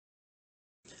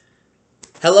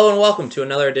Hello and welcome to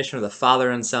another edition of the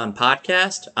Father and Son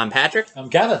podcast. I'm Patrick. I'm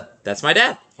Kevin. That's my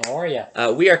dad. How are you?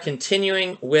 We are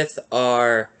continuing with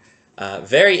our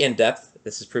very in-depth,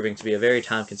 this is proving to be a very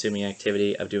time-consuming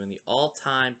activity, of doing the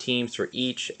all-time teams for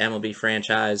each MLB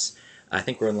franchise. I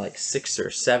think we're in like 6 or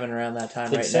 7 around that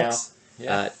time right six. now.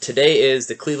 Yeah. Today is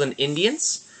the Cleveland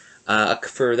Indians.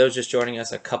 For those just joining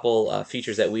us, a couple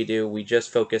features that we do. We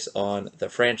just focus on the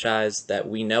franchise that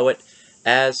we know it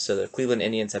as. So the Cleveland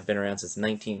Indians have been around since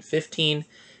 1915,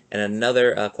 and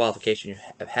another qualification, you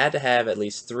have had to have at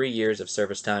least 3 years of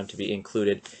service time to be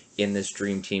included in this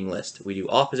dream team list. We do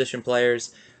all position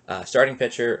players, starting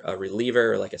pitcher, a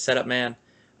reliever, like a setup man,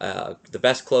 the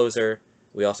best closer.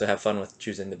 We also have fun with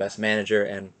choosing the best manager,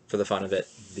 and for the fun of it,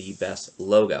 the best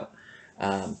logo.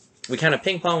 We kind of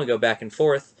ping pong, we go back and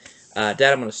forth. Dad,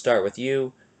 I'm going to start with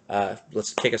you.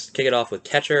 Let's kick it off with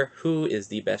catcher. Who is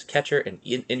the best catcher in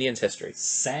Indians history?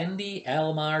 Sandy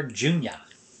Alomar Jr.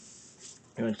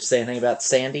 You want to say anything about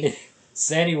Sandy?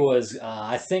 Sandy was,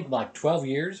 I think, like 12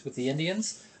 years with the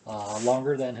Indians,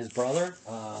 longer than his brother,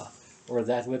 or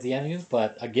that with the Indians.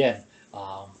 But again,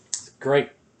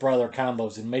 great brother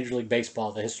combos in Major League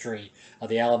Baseball, the history of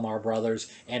the Alomar brothers.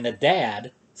 And the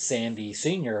dad, Sandy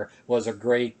Sr., was a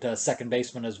great second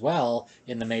baseman as well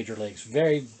in the major leagues.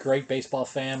 Very great baseball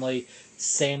family.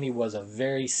 Sandy was a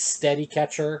very steady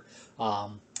catcher.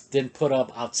 Didn't put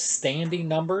up outstanding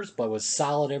numbers, but was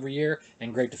solid every year,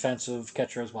 and great defensive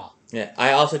catcher as well. Yeah,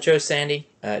 I also chose Sandy.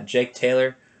 Jake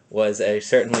Taylor was a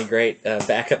certainly great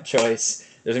backup choice.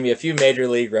 There's going to be a few Major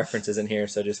League references in here,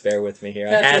 so just bear with me here.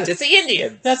 It's the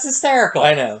Indians! That's hysterical.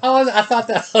 I know. I thought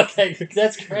that, okay,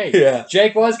 that's great. Yeah.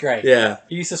 Jake was great. Yeah.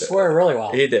 He used to swear really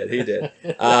well. He did.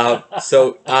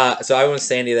 So I went with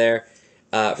Sandy there.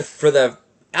 For the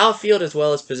outfield as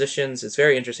well as positions, it's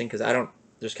very interesting because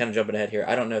just kind of jumping ahead here,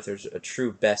 I don't know if there's a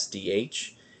true best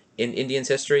DH in Indians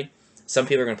history. Some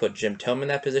people are going to put Jim Thome in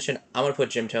that position. I'm going to put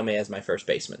Jim Thome as my first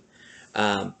baseman.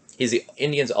 He's the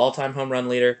Indians' all-time home run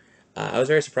leader. I was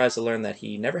very surprised to learn that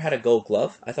he never had a gold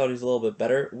glove. I thought he was a little bit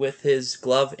better with his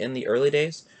glove in the early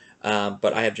days.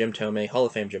 But I have Jim Thome, Hall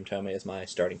of Fame Jim Thome, as my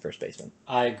starting first baseman.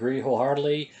 I agree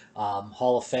wholeheartedly.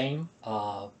 Hall of Fame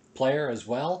player as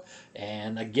well.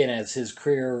 And again, as his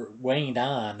career waned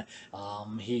on,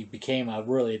 he became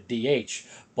really a DH.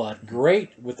 But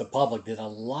great with the public, did a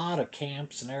lot of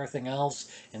camps and everything else,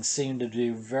 and seemed to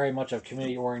do very much a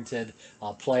community-oriented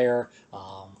player.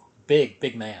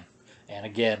 Big man. And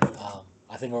again,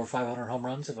 I think over 500 home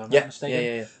runs, if I'm not mistaken.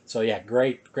 Yeah. So yeah,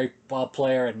 great ball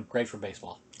player and great for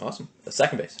baseball. Awesome. The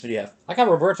second base, who do you have? I got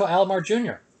Roberto Alomar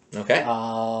Jr. Okay.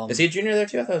 Is he a junior there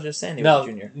too? I thought it was just Sandy was a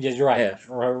junior. Yeah, you're right. Yeah.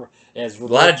 Roberto, a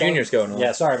lot of juniors going on.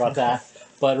 Yeah, sorry about that.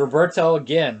 But Roberto,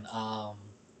 again,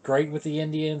 great with the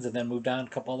Indians and then moved on to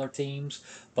a couple other teams.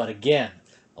 But again,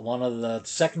 one of the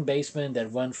second basemen that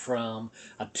went from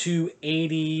a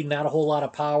 280, not a whole lot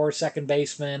of power second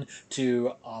baseman,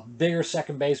 to a bigger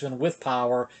second baseman with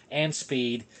power and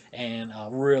speed, and a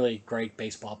really great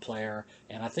baseball player.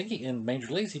 And I think in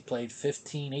Major Leagues he played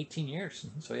 15, 18 years.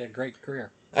 So he had a great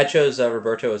career. I chose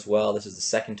Roberto as well. This is the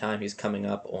second time he's coming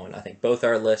up on, I think, both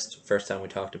our lists. First time we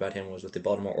talked about him was with the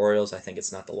Baltimore Orioles. I think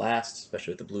it's not the last,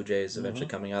 especially with the Blue Jays eventually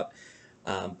coming up.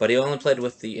 But he only played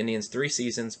with the Indians 3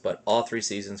 seasons, but all 3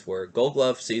 seasons were Gold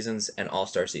Glove seasons and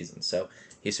All-Star seasons. So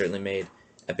he certainly made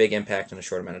a big impact in a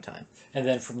short amount of time. And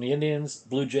then from the Indians,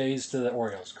 Blue Jays to the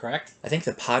Orioles, correct? I think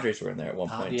the Padres were in there at one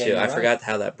point, yeah, too. I right. forgot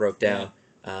how that broke down.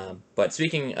 Yeah. But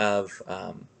speaking of...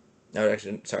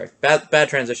 bad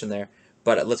transition there.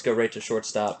 But let's go right to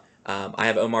shortstop. I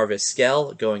have Omar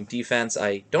Vizquel going defense.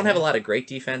 I don't have a lot of great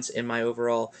defense in my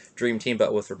overall dream team,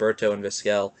 but with Roberto and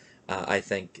Vizquel, I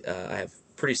think I have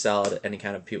pretty solid any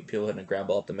kind of people hitting a ground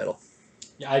ball up the middle.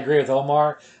 Yeah, I agree with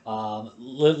Omar.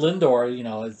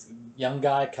 Lindor, is a young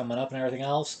guy coming up and everything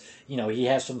else. He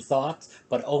has some thoughts.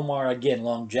 But Omar, again,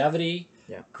 longevity,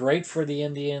 great for the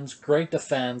Indians, great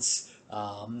defense.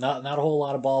 Not a whole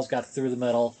lot of balls got through the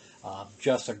middle.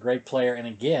 Just a great player. And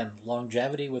again,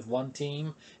 longevity with one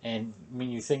team. And when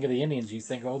you think of the Indians, you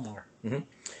think Omar.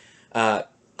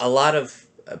 A lot of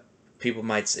people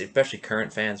might, especially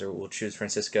current fans, will choose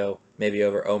Francisco maybe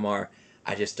over Omar.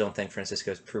 I just don't think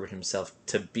Francisco's proven himself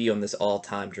to be on this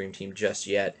all-time dream team just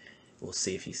yet. We'll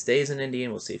see if he stays an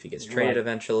Indian. We'll see if he gets traded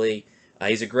eventually.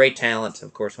 He's a great talent,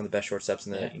 of course, one of the best shortstops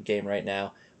in the game right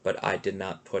now, but I did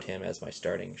not put him as my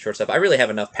starting shortstop. I really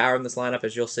have enough power in this lineup,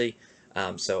 as you'll see,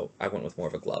 so I went with more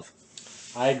of a glove.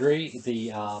 I agree.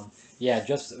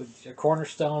 Just a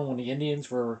cornerstone when the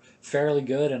Indians were fairly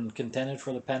good and contended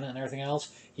for the pennant and everything else.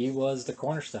 He was the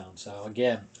cornerstone. So,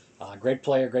 again, great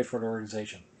player, great for the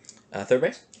organization. Third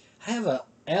base? I have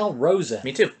Al Rosen.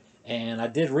 Me too. And I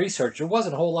did research. There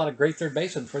wasn't a whole lot of great third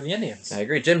basemen for the Indians. I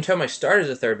agree. Jim Thome started as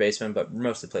a third baseman, but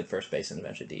mostly played first base and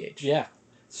eventually DH. Yeah.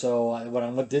 So when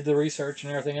I did the research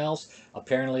and everything else,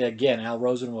 apparently again Al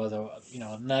Rosen was a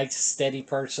nice steady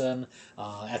person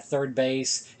at third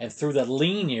base, and through the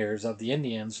lean years of the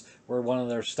Indians were one of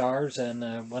their stars,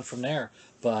 and went from there.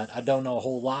 But I don't know a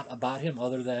whole lot about him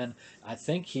other than I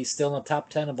think he's still in the top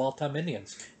 10 of all-time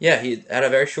Indians. Yeah, he had a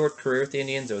very short career with the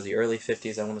Indians. It was the early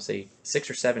 50s. I want to say 6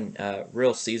 or 7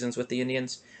 real seasons with the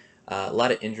Indians. A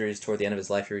lot of injuries toward the end of his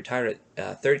life. He retired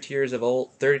at 32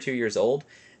 years old,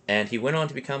 and he went on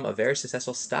to become a very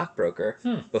successful stockbroker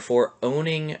before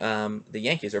owning the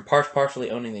Yankees, or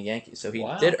partially owning the Yankees. So he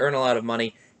did earn a lot of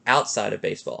money outside of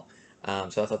baseball.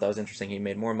 So I thought that was interesting. He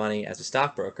made more money as a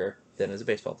stockbroker than as a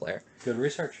baseball player. Good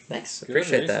research. Thanks. Good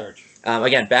Appreciate research. that.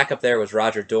 Again, back up there was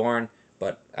Roger Dorn,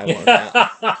 but I went with Al.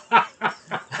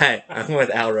 I went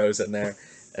with Al Rosen there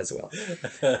as well.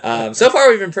 So far,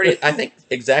 we've been I think,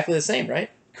 exactly the same, right?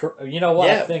 You know what?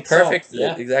 Yeah, I think perfect. So.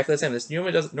 Yeah. Exactly the same. This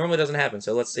normally doesn't happen.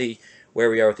 So let's see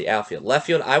where we are with the outfield. Left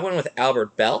field, I went with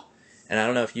Albert Belle, and I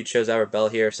don't know if you chose Albert Belle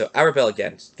here. So Albert Belle,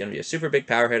 again, is going to be a super big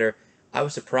power hitter. I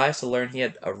was surprised to learn he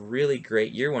had a really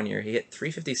great year one year. He hit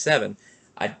 357.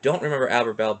 I don't remember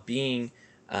Albert Belle being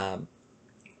a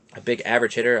big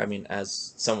average hitter. I mean,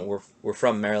 as someone we're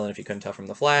from Maryland, if you couldn't tell from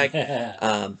the flag.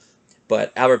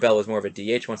 But Albert Belle was more of a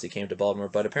DH once he came to Baltimore.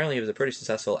 But apparently, he was a pretty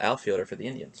successful outfielder for the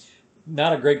Indians.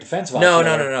 Not a great defensive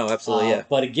outfielder. No, absolutely, yeah.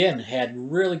 But again,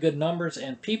 had really good numbers,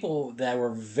 and people that were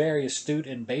very astute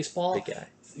in baseball. Big guy.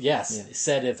 Yes,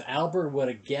 said if Albert would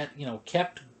have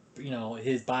kept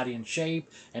his body in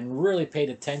shape and really paid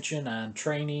attention on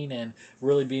training and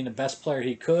really being the best player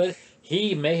he could,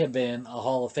 he may have been a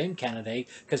Hall of Fame candidate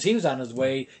because he was on his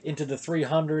way into the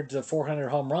 300 to 400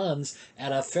 home runs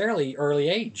at a fairly early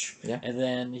age. Yeah. And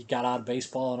then he got out of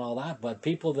baseball and all that. But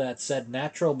people that said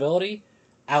natural ability,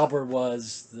 Albert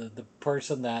was the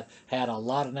person that had a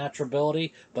lot of natural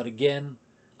ability. But again,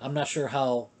 I'm not sure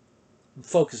how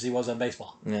focused he was on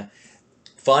baseball. Yeah.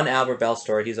 Fun Albert Belle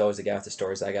story. He's always the guy with the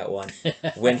stories. I got one.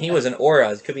 When he was in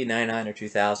Aura, it could be 99 or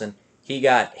 2000, he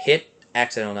got hit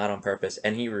accidental, not on purpose,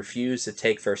 and he refused to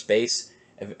take first base.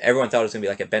 Everyone thought it was going to be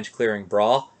like a bench clearing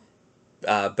brawl.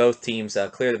 Both teams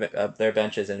cleared their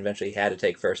benches, and eventually he had to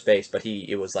take first base. But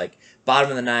it was like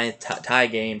bottom of the ninth, tie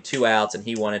game, 2 outs, and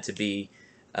he wanted to be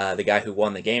the guy who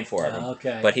won the game for him.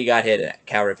 Okay. But he got hit.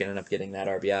 Cal Ripken ended up getting that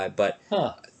RBI. But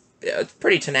it's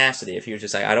pretty tenacity. If he was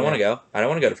just like, I don't want to go. I don't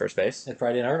want to go to first base. It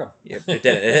probably didn't hurt him. Yeah, it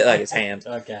didn't. It hit like his hand.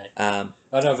 Okay. I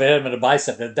don't know if it hit him in the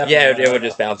bicep. It definitely it would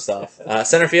just bounce off.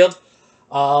 Center field?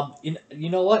 You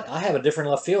know what? I have a different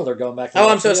left fielder going back to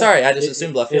I'm so sorry. I just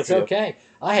assumed left field. It's okay.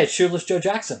 I had Shoeless Joe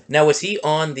Jackson. Now, was he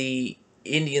on the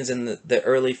Indians in the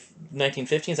early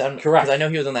 1950s? Correct. Because I know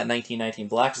he was on that 1919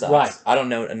 Black Sox. Right. I don't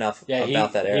know enough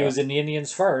about that era. He was in the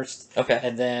Indians first. Okay.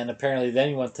 And then apparently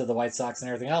he went to the White Sox and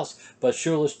everything else. But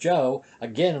Shoeless Joe,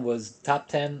 again, was top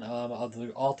 10 of the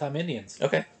all-time Indians.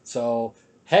 Okay. So,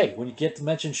 hey, when you get to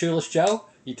mention Shoeless Joe,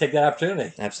 you take that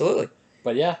opportunity. Absolutely.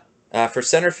 But yeah. For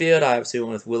center field, I obviously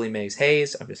went with Willie Mays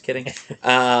Hayes. I'm just kidding.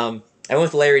 I went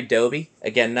with Larry Doby.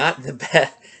 Again, not the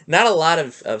best. Not a lot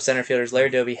of center fielders. Larry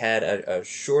Doby had a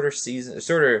shorter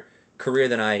career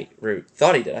than I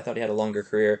thought he did. I thought he had a longer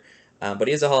career, but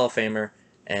he is a Hall of Famer,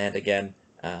 and again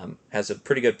has a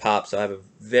pretty good pop. So I have a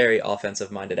very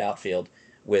offensive-minded outfield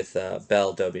with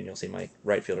Belle, Doby, and you'll see my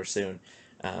right fielder soon.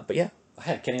 But yeah, I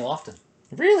had Kenny Lofton.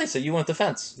 Really? So you went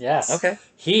defense? Yes. Okay.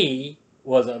 He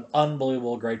was an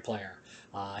unbelievable great player.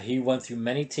 He went through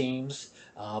many teams,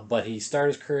 but he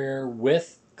started his career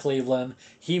with Cleveland.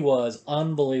 He was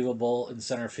unbelievable in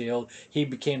center field. He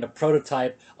became the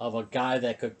prototype of a guy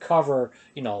that could cover,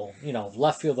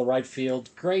 left field, the right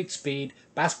field. Great speed,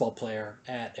 basketball player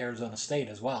at Arizona State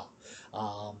as well.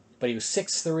 But he was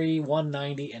 6'3",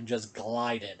 190, and just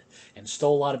glided and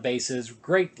stole a lot of bases.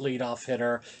 Great leadoff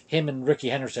hitter. Him and Ricky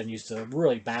Henderson used to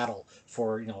really battle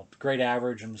for great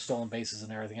average and stolen bases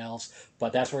and everything else.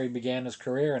 But that's where he began his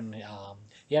career, and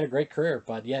he had a great career.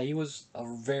 But yeah, he was a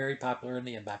very popular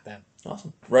Indian back then.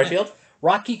 Awesome. Right field?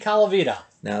 Rocky Colavito.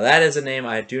 Now that is a name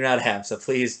I do not have, so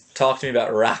please talk to me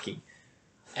about Rocky.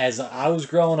 As I was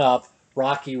growing up,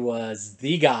 Rocky was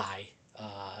the guy,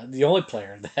 the only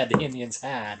player that the Indians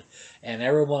had, and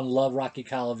everyone loved Rocky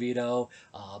Colavito.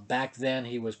 Back then,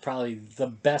 he was probably the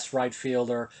best right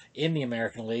fielder in the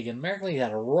American League, and American League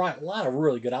had a lot of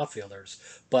really good outfielders.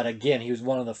 But again, he was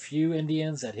one of the few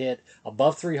Indians that hit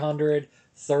above 300,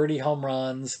 30 home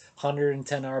runs,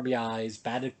 110 RBIs,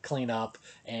 batted cleanup,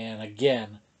 and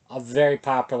again, a very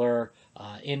popular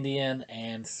Indian.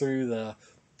 And through the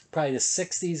probably the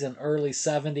 60s and early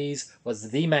 70s,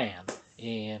 was the man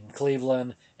in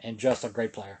Cleveland and just a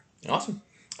great player. Awesome.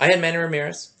 I had Manny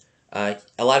Ramirez. A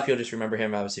lot of people just remember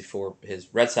him, obviously, for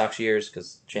his Red Sox years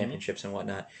because championships and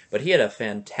whatnot. But he had a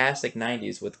fantastic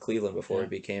 90s with Cleveland before he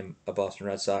became a Boston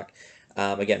Red Sox.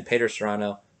 Again, Pedro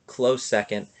Serrano, close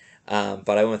second. But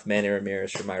I went with Manny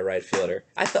Ramirez for my right fielder.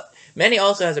 I thought Manny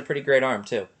also has a pretty great arm,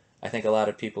 too. I think a lot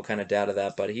of people kind of doubted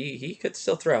that, but he could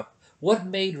still throw. What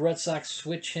made Red Sox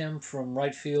switch him from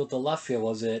right field to left field?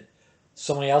 Was it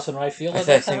somebody else in right field at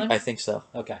that time? I think so.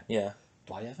 Okay. Yeah.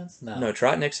 Dwight Evans? No. No,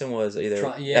 Trot Nixon was either.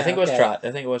 Trot, yeah, I think it was Trot.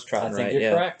 I think it was Trot. I think right.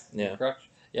 you're correct. Yeah. You're correct.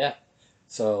 Yeah.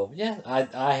 So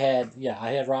I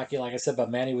had Rocky, like I said,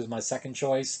 but Manny was my second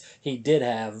choice. He did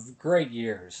have great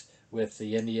years with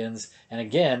the Indians, and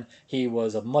again, he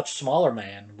was a much smaller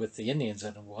man with the Indians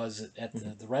than it was at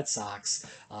the Red Sox.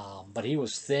 But he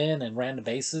was thin and ran the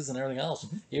bases and everything else.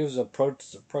 He was a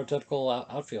prototypical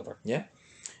outfielder. Yeah.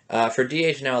 For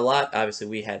DH now, a lot. Obviously,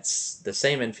 we had the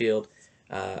same infield.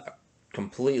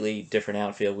 Completely different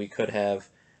outfield. We could have,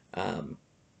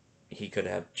 he could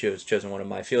have chosen one of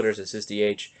my fielders as his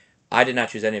DH. I did not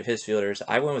choose any of his fielders.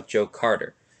 I went with Joe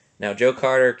Carter. Now, Joe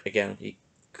Carter, again, he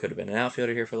could have been an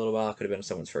outfielder here for a little while. Could have been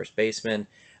someone's first baseman.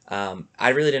 I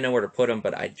really didn't know where to put him,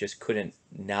 but I just couldn't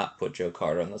not put Joe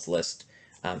Carter on this list.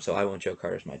 So I went Joe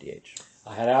Carter as my DH.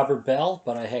 I had Albert Belle,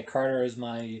 but I had Carter as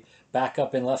my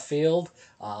backup in left field.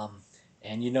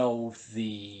 And you know,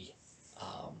 the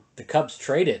Cubs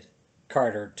traded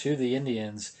Carter to the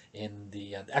Indians in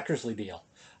the Eckersley deal.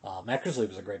 Eckersley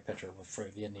was a great pitcher for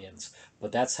the Indians,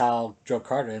 but that's how Joe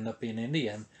Carter ended up being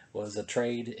Indian. Was a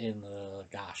trade in the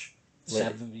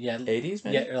 80s,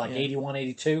 maybe? Yeah, like 81,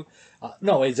 82.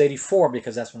 No, it's 84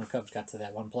 because that's when the Cubs got to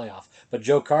that one playoff. But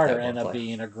Joe Carter ended up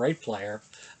being a great player.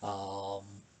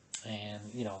 And,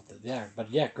 you know,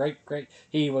 great.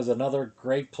 He was another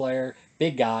great player,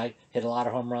 big guy, hit a lot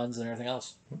of home runs and everything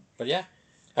else. But yeah.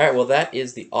 All right, well, that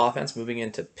is the offense. Moving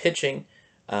into pitching,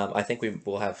 I think we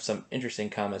will have some interesting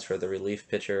comments for the relief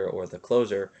pitcher or the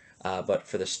closer. But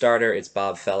for the starter, it's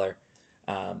Bob Feller.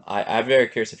 I'm very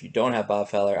curious if you don't have Bob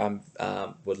Feller.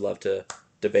 I would love to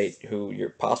debate who your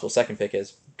possible second pick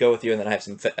is. Go with you, and then I have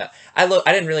some. I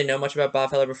didn't really know much about Bob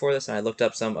Feller before this, and I looked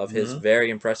up some of his very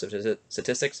impressive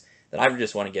statistics that I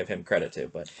just want to give him credit to.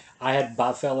 But I had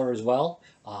Bob Feller as well.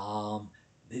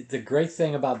 The great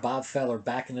thing about Bob Feller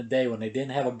back in the day when they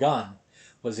didn't have a gun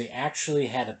was he actually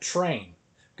had a train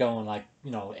going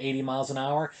 80 miles an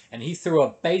hour, and he threw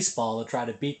a baseball to try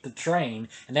to beat the train,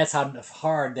 and that's how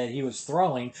hard that he was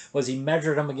throwing, was he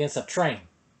measured him against a train.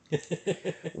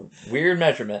 Weird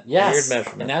measurement. Yes. Weird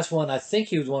measurement. And that's when I think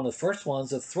he was one of the first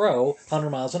ones to throw 100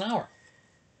 miles an hour.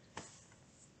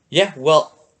 Yeah,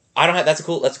 well, I don't have. That's a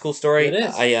cool story. It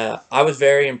is. I was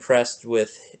very impressed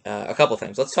with a couple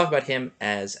things. Let's talk about him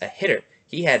as a hitter.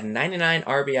 He had 99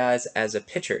 RBIs as a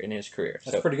pitcher in his career.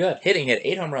 That's pretty good. Hitting, hit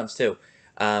 8 home runs too.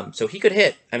 So he could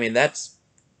hit. I mean, that's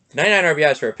 99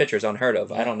 RBIs for a pitcher is unheard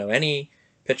of. I don't know any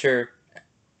pitcher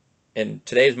in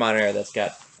today's modern era that's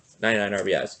got 99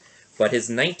 RBIs. But his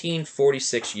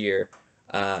 1946 year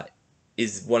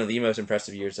is one of the most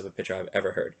impressive years of a pitcher I've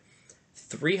ever heard.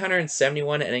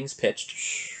 371 innings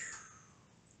pitched.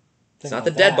 It's not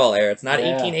the dead ball era. It's not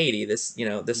 1880. This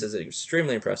is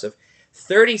extremely impressive.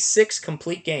 36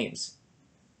 complete games.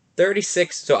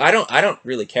 36. So I don't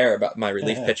really care about my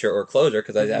relief pitcher or closer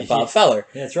because I have Bob Feller.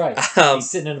 That's right.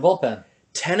 He's sitting in the bullpen.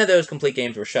 10 of those complete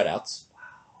games were shutouts.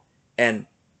 Wow. And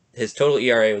his total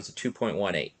ERA was a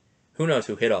 2.18. Who knows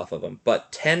who hit off of him?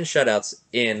 But 10 shutouts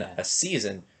in a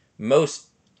season. Most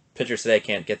pitchers today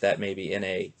can't get that maybe in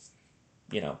a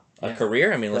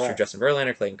career. I mean, unless you're Justin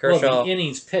Verlander, Clayton Kershaw. Well, the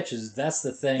innings pitches, that's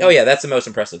the thing. Oh, yeah, that's the most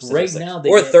impressive statistic. Right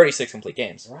now, 36 complete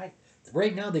games. Right.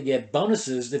 Right now, they get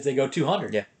bonuses if they go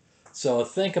 200. Yeah. So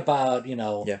think about,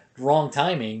 wrong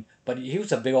timing, but he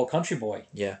was a big old country boy.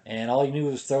 Yeah. And all he knew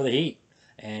was throw the heat.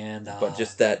 But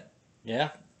just that... Yeah.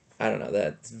 I don't know.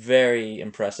 That's very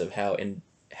impressive how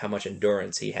much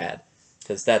endurance he had.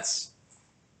 Because it's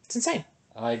insane.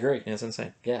 I agree. Yeah, it's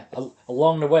insane. Yeah.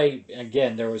 Along the way,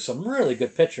 again, there was some really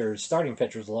good pitchers, starting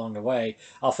pitchers along the way.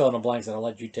 I'll fill in the blanks and I'll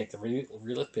let you take the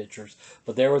relief pitchers.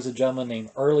 But there was a gentleman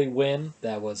named Early Wynn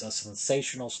that was a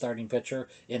sensational starting pitcher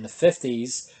in the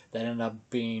 50s that ended up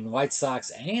being White Sox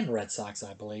and Red Sox,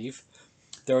 I believe.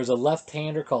 There was a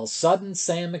left-hander called Sudden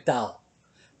Sam McDowell.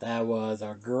 That was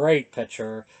a great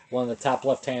pitcher, one of the top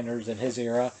left-handers in his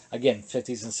era. Again,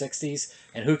 50s and 60s.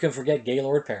 And who can forget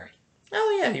Gaylord Perry?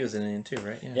 Oh, yeah, he was an Indian too,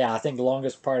 right? Yeah, I think the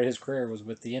longest part of his career was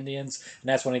with the Indians, and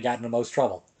that's when he got into most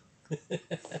trouble.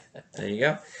 There you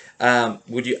go.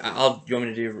 Do you want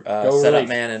me to do setup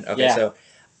man? Okay, so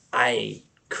I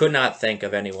could not think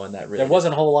of anyone that really There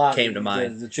wasn't a whole lot came to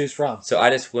mind to choose from. So I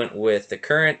just went with the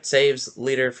current saves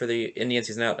leader for the Indians.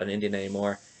 He's not an Indian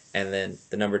anymore, and then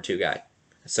the number 2 guy.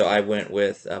 So I went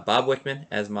with Bob Wickman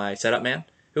as my setup man,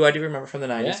 who I do remember from the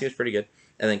 90s. Yeah. He was pretty good.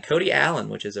 And then Cody Allen,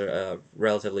 which is a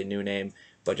relatively new name,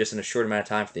 but just in a short amount of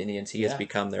time for the Indians, he has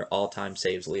become their all-time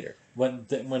saves leader. When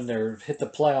they're hit the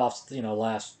playoffs,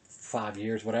 last 5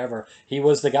 years, whatever, he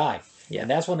was the guy. Yeah. And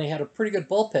that's when they had a pretty good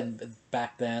bullpen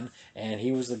back then, and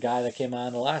he was the guy that came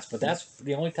on the last. But that's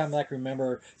the only time I can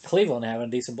remember Cleveland having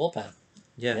a decent bullpen.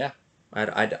 Yeah.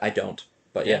 I don't.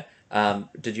 But yeah.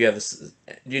 Did you have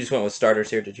you just went with starters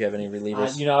here? Did you have any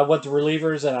relievers? I went to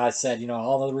relievers, and I said,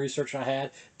 all the research I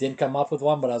had didn't come up with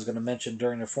one, but I was going to mention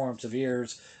during the formative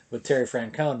years with Terry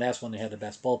Francona, that's when they had the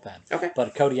best bullpen. Okay.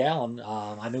 But Cody Allen,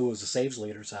 I knew was a saves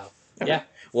leader, so okay. Yeah.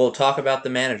 We'll talk about the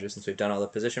managers since we've done all the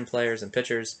position players and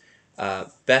pitchers.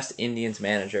 Best Indians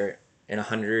manager in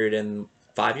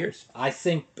 105 years. I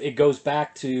think it goes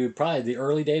back to probably the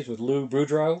early days with Lou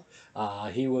Boudreau.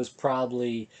 He was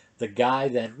probably the guy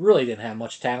that really didn't have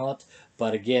much talent,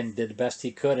 but again, did the best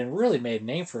he could and really made a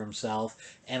name for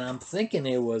himself. And I'm thinking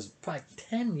it was probably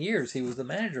 10 years he was the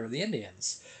manager of the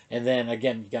Indians. And then,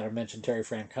 again, you got to mention Terry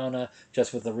Francona,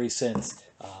 just with the recent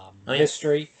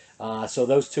history. So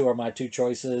those two are my two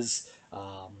choices.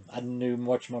 I knew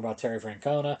much more about Terry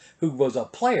Francona, who was a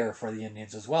player for the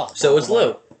Indians as well. So was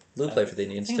Lou. Lou played for the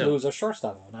Indians, I think too. Lou was a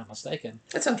shortstop, if I'm not mistaken.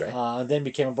 That sounds right. And then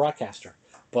became a broadcaster.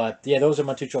 But, yeah, those are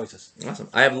my two choices. Awesome.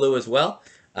 I have Lou as well.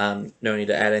 No need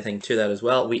to add anything to that as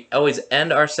well. We always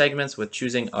end our segments with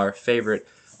choosing our favorite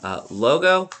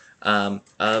logo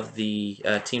of the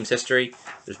team's history.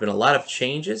 There's been a lot of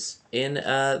changes in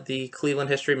the Cleveland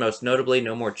history, most notably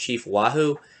no more Chief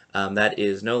Wahoo. That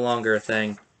is no longer a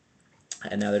thing.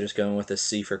 And now they're just going with the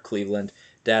C for Cleveland.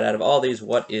 Dad, out of all these,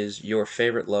 what is your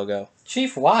favorite logo?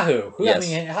 Chief Wahoo. Yes. I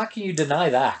mean, how can you deny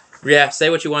that? Yeah, say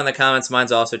what you want in the comments.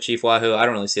 Mine's also Chief Wahoo. I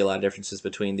don't really see a lot of differences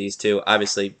between these two.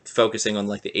 Obviously, focusing on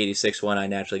like the 86 one, I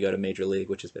naturally go to Major League,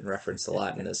 which has been referenced a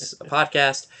lot in this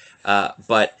podcast.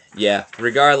 But yeah,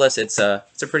 regardless, it's a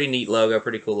pretty neat logo,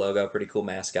 pretty cool logo, pretty cool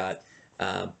mascot.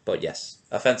 But yes,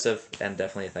 offensive and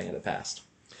definitely a thing of the past.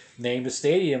 Named a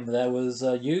stadium that was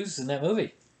used in that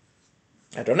movie.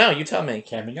 I don't know. You tell me.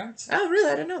 Camden Yards. Oh,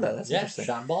 really? I didn't know that. That's interesting.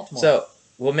 Shot in Baltimore. So,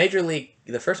 well, Major League,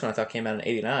 the first one I thought came out in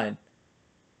 '89.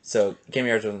 So Camden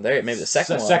Yards wasn't there. Maybe the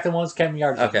second one. The second one's Camden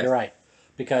Yards. Okay. You're right.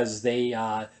 Because they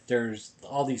there's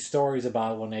all these stories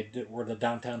about when they were the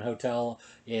downtown hotel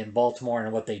in Baltimore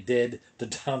and what they did to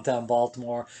downtown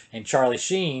Baltimore. And Charlie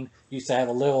Sheen used to have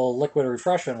a little liquid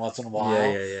refreshment once in a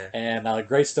while. Yeah. And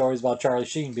great stories about Charlie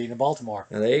Sheen being in Baltimore.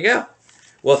 Well, there you go.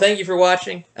 Well, thank you for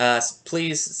watching.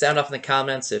 Please sound off in the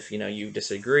comments if you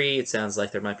disagree. It sounds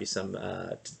like there might be some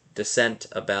dissent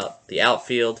about the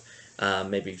outfield.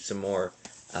 Maybe some more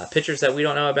pitchers that we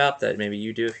don't know about that maybe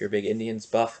you do if you're a big Indians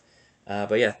buff.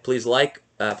 But yeah, please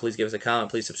please give us a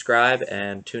comment, please subscribe,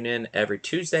 and tune in every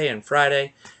Tuesday and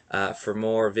Friday for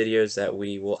more videos that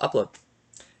we will upload.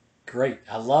 Great.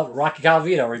 I love Rocky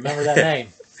Colavito. Remember that name.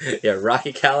 Yeah,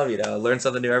 Rocky Colavito. Learn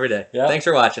something new every day. Yep. Thanks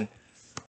for watching.